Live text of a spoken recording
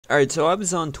Alright, so I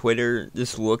was on Twitter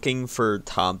just looking for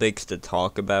topics to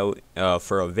talk about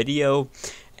for a video,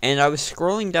 and I was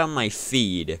scrolling down my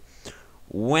feed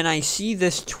when I see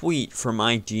this tweet from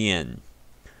IGN.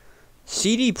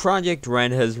 CD Projekt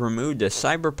Red has removed a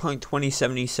Cyberpunk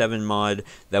 2077 mod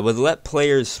that would let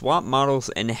players swap models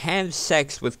and have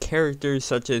sex with characters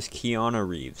such as Keanu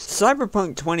Reeves.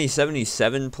 Cyberpunk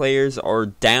 2077 players are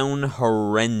down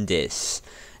horrendous.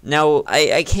 Now,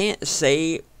 I can't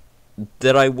say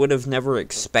that I would have never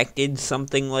expected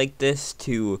something like this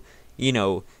to,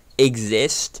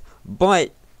 exist,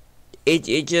 but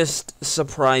it just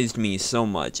surprised me so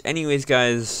much. Anyways,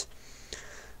 guys,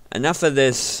 enough of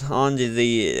this, on to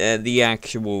the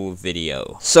actual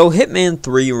video. So, Hitman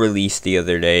 3 released the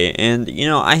other day, and,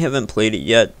 I haven't played it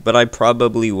yet, but I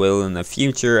probably will in the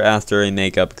future after I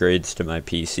make upgrades to my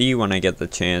PC when I get the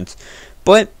chance.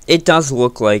 But it does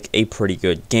look like a pretty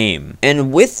good game.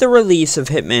 And with the release of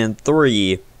Hitman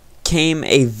 3 came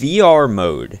a VR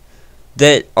mode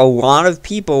that a lot of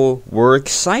people were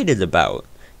excited about.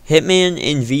 Hitman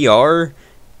in VR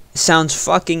sounds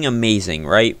fucking amazing,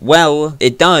 right? Well,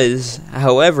 it does.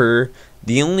 However,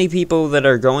 the only people that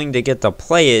are going to get to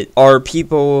play it are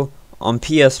people on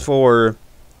PS4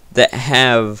 that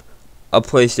have a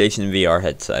PlayStation VR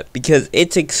headset, because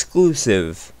it's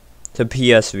exclusive to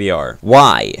PSVR.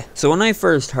 Why? So when I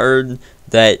first heard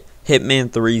that Hitman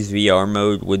 3's VR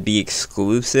mode would be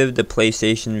exclusive to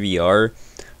PlayStation VR,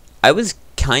 I was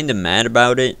kinda mad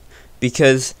about it,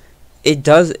 because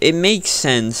it makes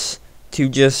sense to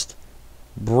just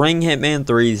bring Hitman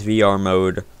 3's VR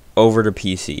mode over to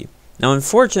PC. Now,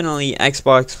 unfortunately,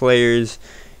 Xbox players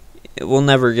will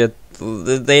never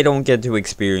they don't get to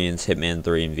experience Hitman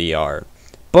 3 in VR.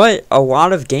 But a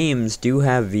lot of games do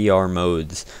have VR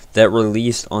modes that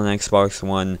released on Xbox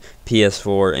One,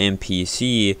 PS4, and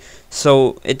PC.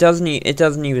 So it doesn't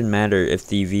even matter if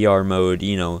the VR mode,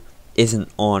 isn't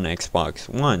on Xbox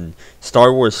One.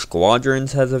 Star Wars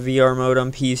Squadrons has a VR mode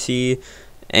on PC,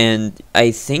 and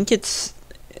I think it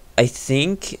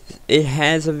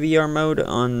has a VR mode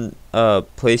on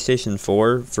PlayStation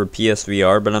 4 for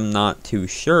PSVR, but I'm not too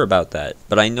sure about that.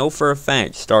 But I know for a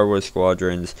fact Star Wars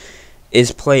Squadrons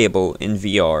is playable in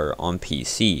VR on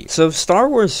PC. So if Star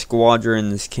Wars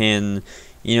Squadrons can,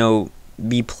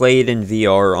 be played in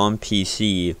VR on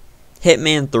PC,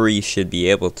 Hitman 3 should be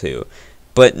able to.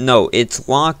 But no, it's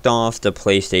locked off to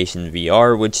PlayStation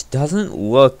VR, which doesn't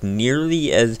look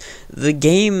nearly as... The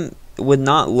game would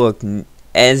not look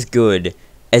as good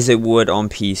as it would on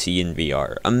PC in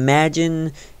VR.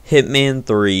 Imagine Hitman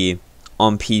 3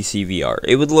 on PC VR.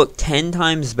 It would look 10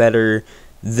 times better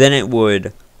than it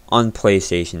would on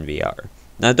PlayStation VR.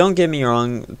 Now, don't get me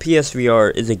wrong,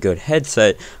 PSVR is a good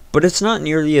headset, but it's not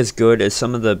nearly as good as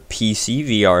some of the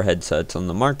PCVR headsets on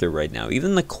the market right now.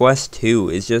 Even the Quest 2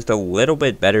 is just a little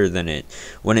bit better than it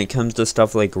when it comes to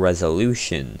stuff like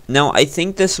resolution. Now, I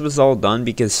think this was all done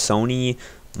because Sony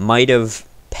might have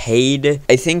paid IO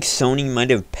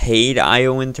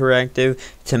Interactive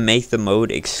to make the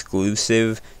mode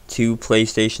exclusive to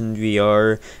PlayStation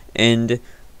VR, and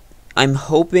I'm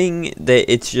hoping that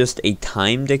it's just a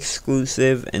timed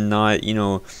exclusive and not,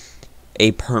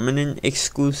 a permanent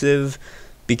exclusive,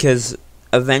 because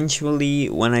eventually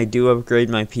when I do upgrade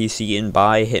my PC and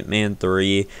buy Hitman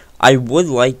 3, I would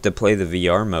like to play the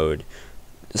VR mode,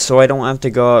 so I don't have to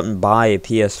go out and buy a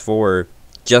PS4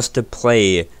 just to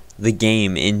play the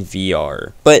game in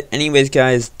VR. But anyways,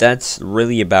 guys, that's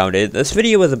really about it. This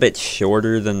video was a bit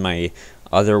shorter than my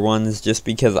other ones just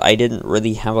because I didn't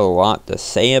really have a lot to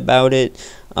say about it.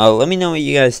 Let me know what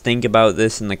you guys think about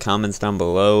this in the comments down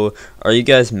below. Are you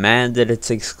guys mad that it's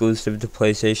exclusive to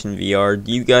PlayStation VR?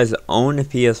 Do you guys own a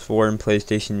PS4 and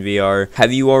PlayStation VR?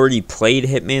 Have you already played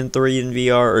Hitman 3 in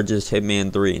VR or just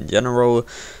Hitman 3 in general?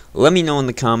 Let me know in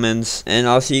the comments, and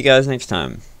I'll see you guys next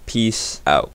time. Peace out.